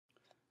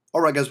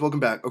Alright guys, welcome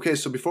back. Okay,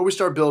 so before we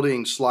start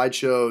building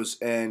slideshows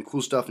and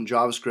cool stuff in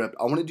JavaScript,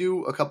 I want to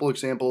do a couple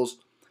examples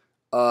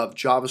of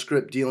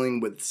JavaScript dealing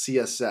with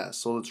CSS.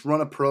 So let's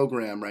run a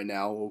program right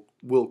now.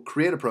 We'll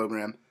create a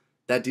program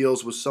that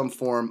deals with some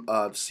form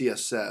of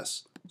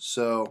CSS.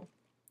 So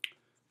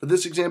for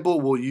this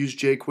example, we'll use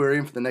JQuery,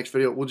 and for the next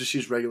video, we'll just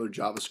use regular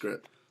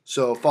JavaScript.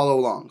 So follow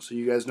along. So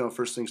you guys know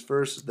first things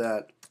first is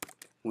that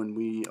when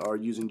we are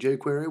using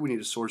JQuery, we need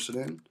to source it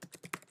in.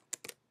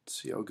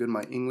 Let's see how good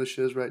my English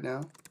is right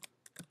now.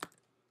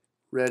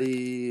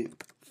 Ready,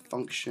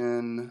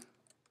 function,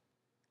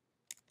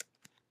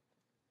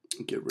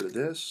 get rid of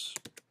this.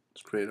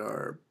 Let's create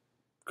our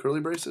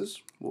curly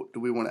braces. What do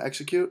we want to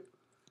execute?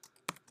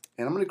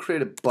 And I'm going to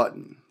create a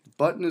button.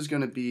 Button is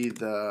going to be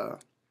the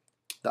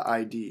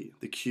ID,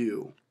 the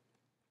Q.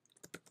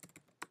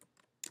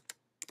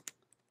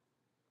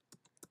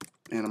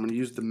 And I'm going to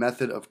use the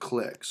method of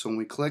click. So when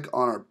we click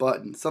on our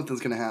button,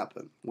 something's going to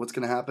happen. What's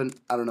going to happen?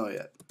 I don't know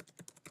yet.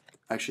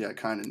 Actually, I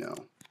kind of know.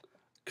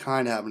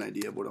 Kind of have an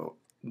idea of what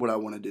I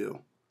want to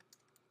do.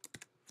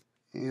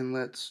 And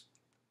let's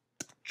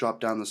drop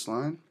down this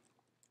line.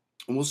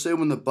 And we'll say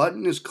when the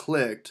button is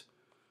clicked,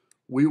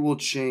 we will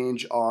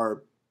change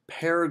our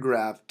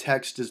paragraph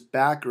text as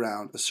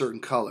background a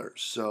certain color.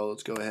 So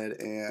let's go ahead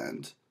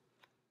and,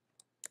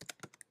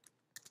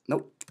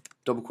 nope,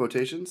 double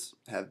quotations,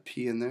 have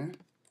P in there.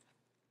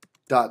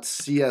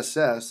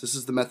 .css, this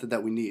is the method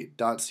that we need.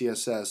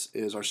 .css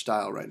is our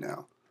style right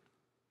now.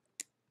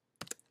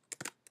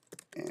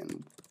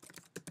 And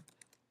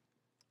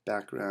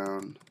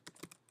background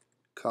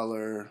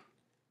color,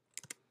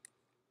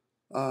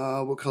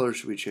 what color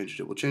should we change it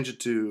to? We'll change it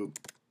to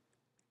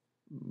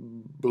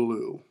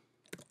blue.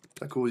 Is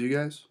that cool with you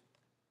guys?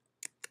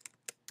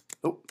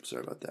 Oh,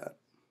 sorry about that.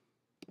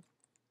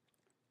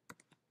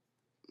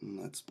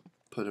 And let's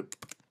put a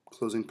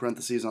closing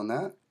parentheses on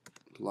that,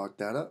 lock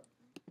that up.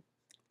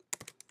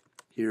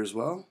 Here as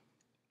well,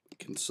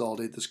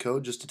 consolidate this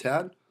code just a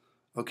tad.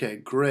 Okay,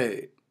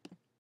 great.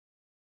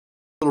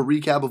 Little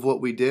recap of what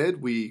we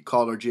did. We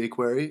called our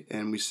jQuery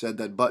and we said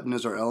that button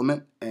is our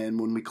element, and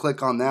when we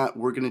click on that,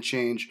 we're going to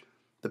change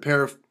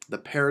the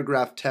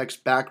paragraph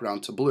text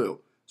background to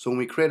blue. So when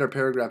we create our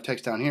paragraph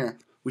text down here,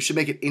 we should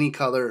make it any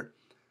color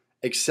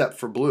except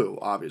for blue,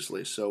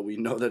 obviously, so we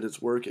know that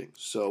it's working.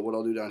 So what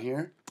I'll do down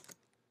here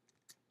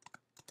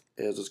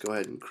is let's go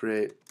ahead and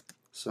create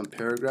some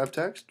paragraph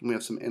text. We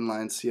have some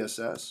inline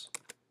CSS,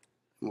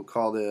 and we'll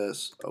call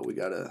this, we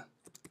gotta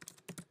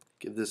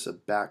give this a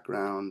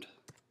background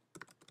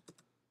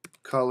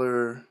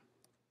color,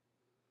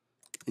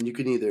 and you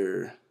can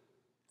either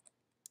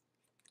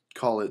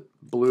call it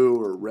blue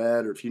or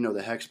red, or if you know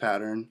the hex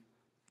pattern,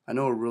 I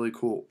know a really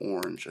cool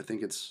orange. I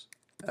think it's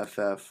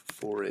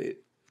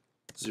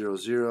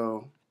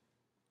FF4800,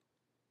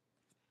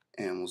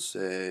 and we'll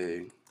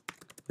say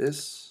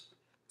this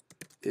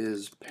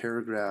is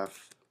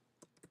paragraph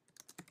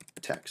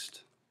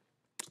text.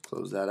 Let's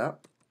close that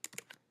out,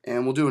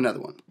 and we'll do another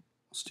one.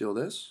 I'll steal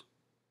this,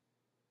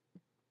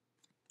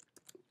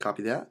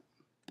 copy that,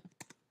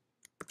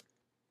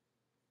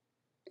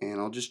 and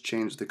I'll just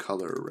change the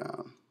color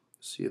around.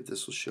 See if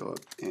this will show up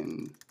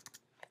in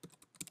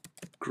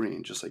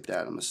green, just like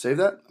that. I'm going to save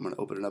that. I'm going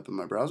to open it up in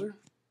my browser.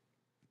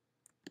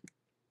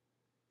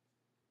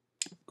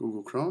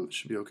 Google Chrome, it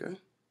should be okay.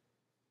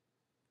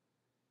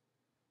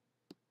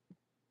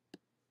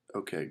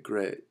 Okay,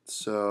 great.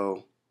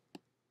 So,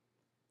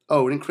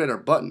 oh, we didn't create our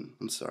button.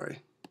 I'm sorry.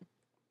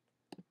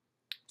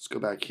 Let's go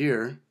back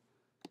here.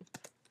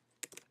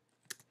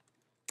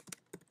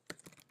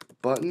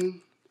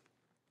 Button,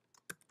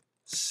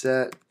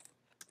 set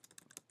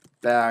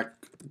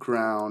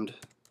background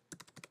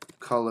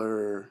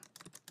color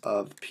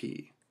of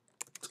P.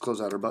 Let's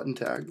close out our button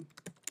tag.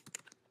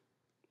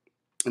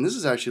 And this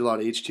is actually a lot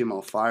of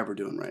HTML5 we're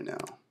doing right now,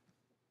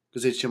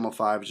 because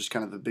HTML5 is just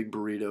kind of a big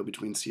burrito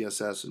between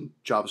CSS and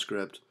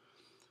JavaScript,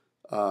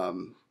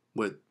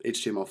 with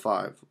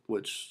HTML5,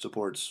 which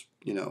supports,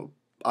 you know,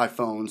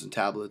 iPhones and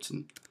tablets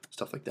and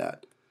stuff like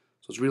that.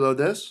 So let's reload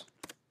this.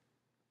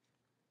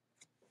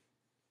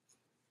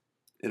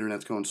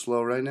 Internet's going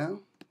slow right now.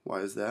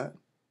 Why is that?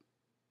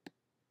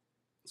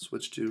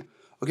 Switch to,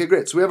 okay,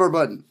 great. So we have our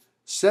button.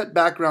 Set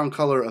background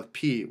color of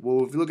P.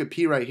 Well, if you look at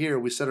P right here,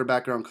 we set our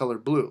background color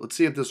blue. Let's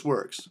see if this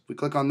works. If we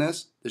click on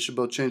this, they should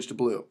both change to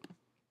blue.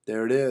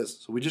 There it is.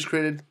 So we just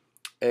created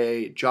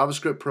a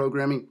JavaScript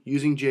programming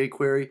using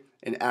jQuery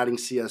and adding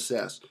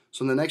CSS.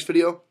 So in the next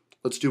video,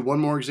 let's do one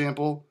more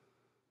example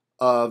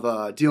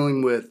of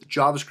dealing with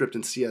JavaScript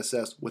and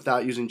CSS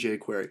without using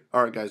jQuery.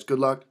 All right, guys, good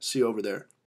luck. See you over there.